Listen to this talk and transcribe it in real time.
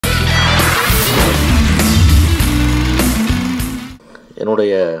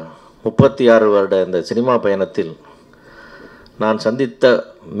என்னுடைய 36 வருட இந்த சினிமா பயணத்தில் நான் சந்தித்த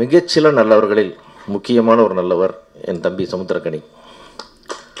மிகச்சில நல்லவர்களில் முக்கியமான ஒரு நல்லவர் என் தம்பி சமுத்திரக்கனி.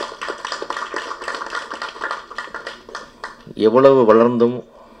 எவ்வளவு வளர்ந்தும்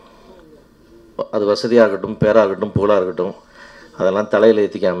அது வசதியாகட்டும், பேராகட்டும், புகழாக இருக்கட்டும், அதெல்லாம் தலையில்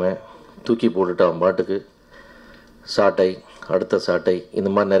ஏற்றிக்காமல் தூக்கி போட்டுட்டு அவன் பாட்டுக்கு சாட்டை, அடுத்த சாட்டை, இந்த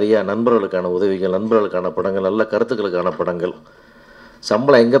மாதிரி நிறையா நண்பர்களுக்கான உதவிகள், நண்பர்களுக்கான படங்கள், நல்ல கருத்துக்களுக்கான படங்கள்,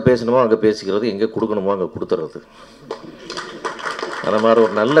 சம்பளம் எங்கே பேசணுமோ அங்கே பேசிக்கிறது, எங்கே கொடுக்கணுமோ அங்கே கொடுத்துறது. அந்த மாதிரி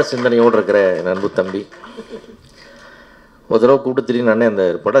ஒரு நல்ல சிந்தனையோடு இருக்கிற என் அன்பு தம்பி. ஒரு தடவை கூப்பிட்டு திடீர்னு அண்ணே அந்த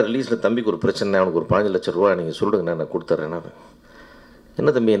படம் ரிலீஸில் தம்பிக்கு ஒரு பிரச்சனை, அவனுக்கு ஒரு 15 லட்சம் ரூபா நீங்கள் சொல்லுங்கண்ணா, நான் கொடுத்துட்றேன். நான் என்ன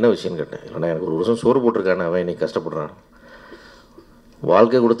தம்பி என்ன விஷயம்னு கேட்டேன். இல்லைண்ணா எனக்கு ஒரு வருஷம் சோறு போட்டிருக்கானே, அவன் இன்னைக்கு கஷ்டப்படுறான்.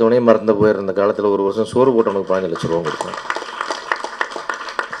 வாழ்க்கை கொடுத்தவனே மறந்து போயிருந்த காலத்தில் ஒரு வருஷம் சோறு போட்டவனுக்கு 15 லட்சம் ரூபா கொடுத்தான்.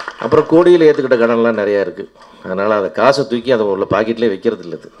 அப்புறம் கோடியில் ஏற்றுக்கிட்ட கடன்லாம் நிறையா இருக்குது. அதனால் அதை காசை தூக்கி அதை உள்ள பாக்கெட்லேயே வைக்கிறது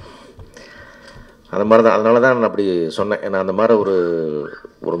இல்லை. அந்த மாதிரி தான், அதனால தான் நான் அப்படி சொன்னேன். ஏன்னா அந்த மாதிரி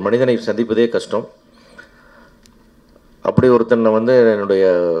ஒரு மனிதனை சந்திப்பதே கஷ்டம். அப்படி ஒருத்தனை வந்து என்னுடைய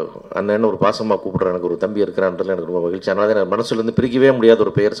அண்ணன் ஒரு பாசமாக கூப்பிட்றேன். எனக்கு ஒரு தம்பி இருக்கிறான்றதுல எனக்கு ரொம்ப மகிழ்ச்சி. அதனால தான் என் மனசுலேருந்து பிரிக்கவே முடியாத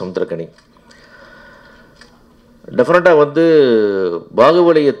ஒரு பெயர் சமுத்திரக்கனி. டெஃபினட்டாக வந்து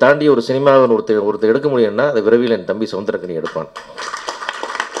பாகுபலியை தாண்டி ஒரு சினிமாவை ஒருத்தர் எடுக்க முடியும்னா அது விரைவில் என் தம்பி சமுத்திரக்கனி எடுப்பான்.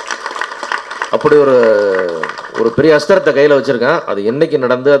 அப்படி ஒரு பெரிய அஸ்திரத்தை கையில் வச்சுருக்கான். அது என்றைக்கு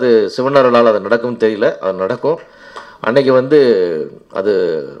நடந்து அது சிவனர்களால் அது நடக்கும்னு தெரியல, அது நடக்கும். அன்னைக்கு வந்து அது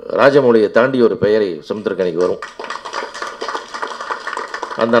ராஜமௌழியை தாண்டி ஒரு பெயரை சமுத்திரக்கனிக்கு வரும்.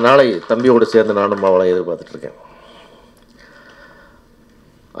 அந்த நாளை தம்பியோடு சேர்ந்து நானும் அவளை எதிர்பார்த்துட்ருக்கேன்.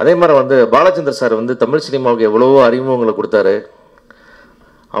 அதே மாதிரி வந்து பாலச்சந்தர் சார் வந்து தமிழ் சினிமாவுக்கு எவ்வளவோ அறிமுகங்களை கொடுத்தாரு.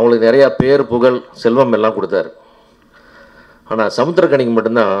 அவங்களுக்கு நிறையா பேர், புகழ், செல்வம் எல்லாம் கொடுத்தாரு. ஆனால் சமுத்திரக்கனிக்கு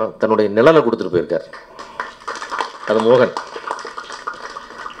மட்டும்தான் தன்னுடைய நிழலை கொடுத்துட்டு போயிருக்கார். அது மோகன்.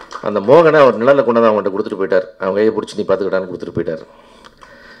 அந்த மோகனை அவர் நிழலை கொண்டு தான் அவங்கள்ட்ட கொடுத்துட்டு போயிட்டார். அவங்க கையை பிடிச்சி நீ பார்த்துக்கிட்டான்னு கொடுத்துட்டு போயிட்டார்.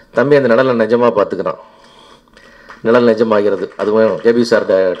 தம்பி அந்த நிழலை நிஜமாக பார்த்துக்கிறான். நிழல் நிஜமாகிறது. அதுவும் கேபி சார்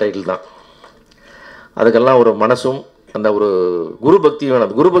டைட்டில் தான். அதுக்கெல்லாம் ஒரு மனசும் அந்த ஒரு குரு பக்தி வேணும்.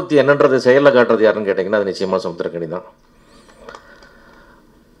 அந்த குரு பக்தி என்னன்றது செயலில் காட்டுறது யாருன்னு கேட்டிங்கன்னா அது நிச்சயமாக சமுத்திரக்கனி தான்.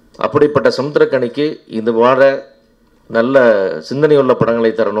 அப்படிப்பட்ட சமுத்திரக்கனிக்கு இந்த வார நல்ல சிந்தனையுள்ள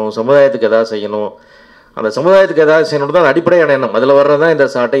படங்களை தரணும், சமுதாயத்துக்கு எதாவது செய்யணும். அந்த சமுதாயத்துக்கு எதாவது செய்யணும் தான் அடிப்படையான எண்ணம். அதில் வர்றதான் இந்த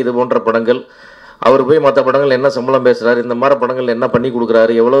சாட்டை, இது போன்ற படங்கள். அவர் போய் மற்ற படங்கள் என்ன சம்பளம் பேசுகிறாரு, இந்த மாதிரி படங்கள் என்ன பண்ணி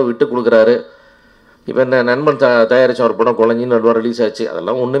கொடுக்குறாரு, எவ்வளோ விட்டு கொடுக்குறாரு. இப்போ இந்த நண்பன் தயாரித்த ஒரு படம் குழஞ்சின்னு நடுவார் ரிலீஸ் ஆச்சு.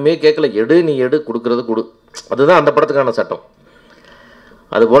 அதெல்லாம் ஒன்றுமே கேட்கல. நீ எடு, கொடுக்குறது கொடு. அதுதான் அந்த படத்துக்கான சட்டம்.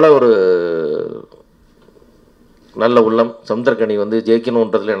 அதுபோல் ஒரு நல்ல உள்ளம் சமுத்திரக்கனி வந்து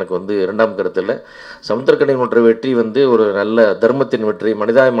ஜெயிக்கணுன்றதுல எனக்கு வந்து இரண்டாம் கருத்து இல்லை. சமுத்திரக்கனியினுடைய வெற்றி வந்து ஒரு நல்ல தர்மத்தின் வெற்றி,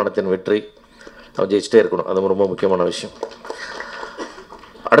 மனிதாபிமானத்தின் வெற்றி. அவன் ஜெயிச்சிட்டே இருக்கணும். அது ரொம்ப முக்கியமான விஷயம்.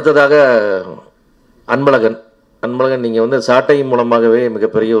 அடுத்ததாக அன்பழகன். நீங்கள் வந்து சாட்டை மூலமாகவே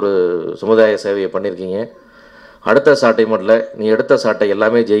மிகப்பெரிய ஒரு சமுதாய சேவையை பண்ணியிருக்கீங்க. அடுத்த சாட்டை மட்டும் நீ எடுத்த சாட்டை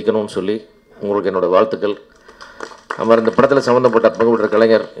எல்லாமே ஜெயிக்கணும்னு சொல்லி உங்களுக்கு என்னோடய வாழ்த்துக்கள். அவர் இந்த படத்தில் சம்மந்தப்பட்ட பங்குபெற்ற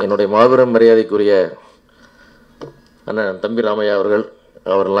கலைஞர், என்னுடைய மாபெரும் மரியாதைக்குரிய அண்ணன் தம்பி ராமையா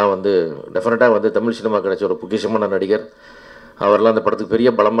அவரெல்லாம் வந்து டெஃபினட்டாக வந்து தமிழ் சினிமா கிடைச்ச ஒரு பொக்கிஷமான நடிகர். அவரெல்லாம் அந்த படத்துக்கு பெரிய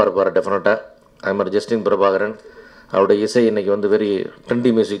பலமாக இருப்பார் டெஃபினட்டாக. அது மாதிரி ஜஸ்டின் பிரபாகரன், அவருடைய இசை இன்றைக்கி வந்து வெரி ட்ரெண்டி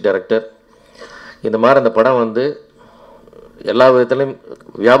மியூசிக் டைரக்டர். இந்த மாதிரி அந்த படம் வந்து எல்லா விதத்துலையும்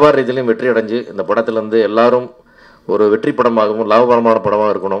வியாபார ரீதியிலையும் வெற்றி அடைஞ்சு இந்த படத்தில் வந்து எல்லோரும் ஒரு வெற்றி படமாகவும் லாபகரமான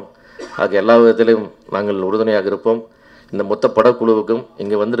படமாக இருக்கணும். ஆக எல்லா விதத்திலையும் நாங்கள் உறுதுணையாக இருப்போம். இந்த மொத்த படக்குழுவுக்கும்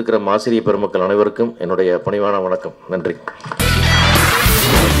இங்கே வந்திருக்கிற ஆசிரிய பெருமக்கள் அனைவருக்கும் என்னுடைய பணிவான வணக்கம். நன்றி.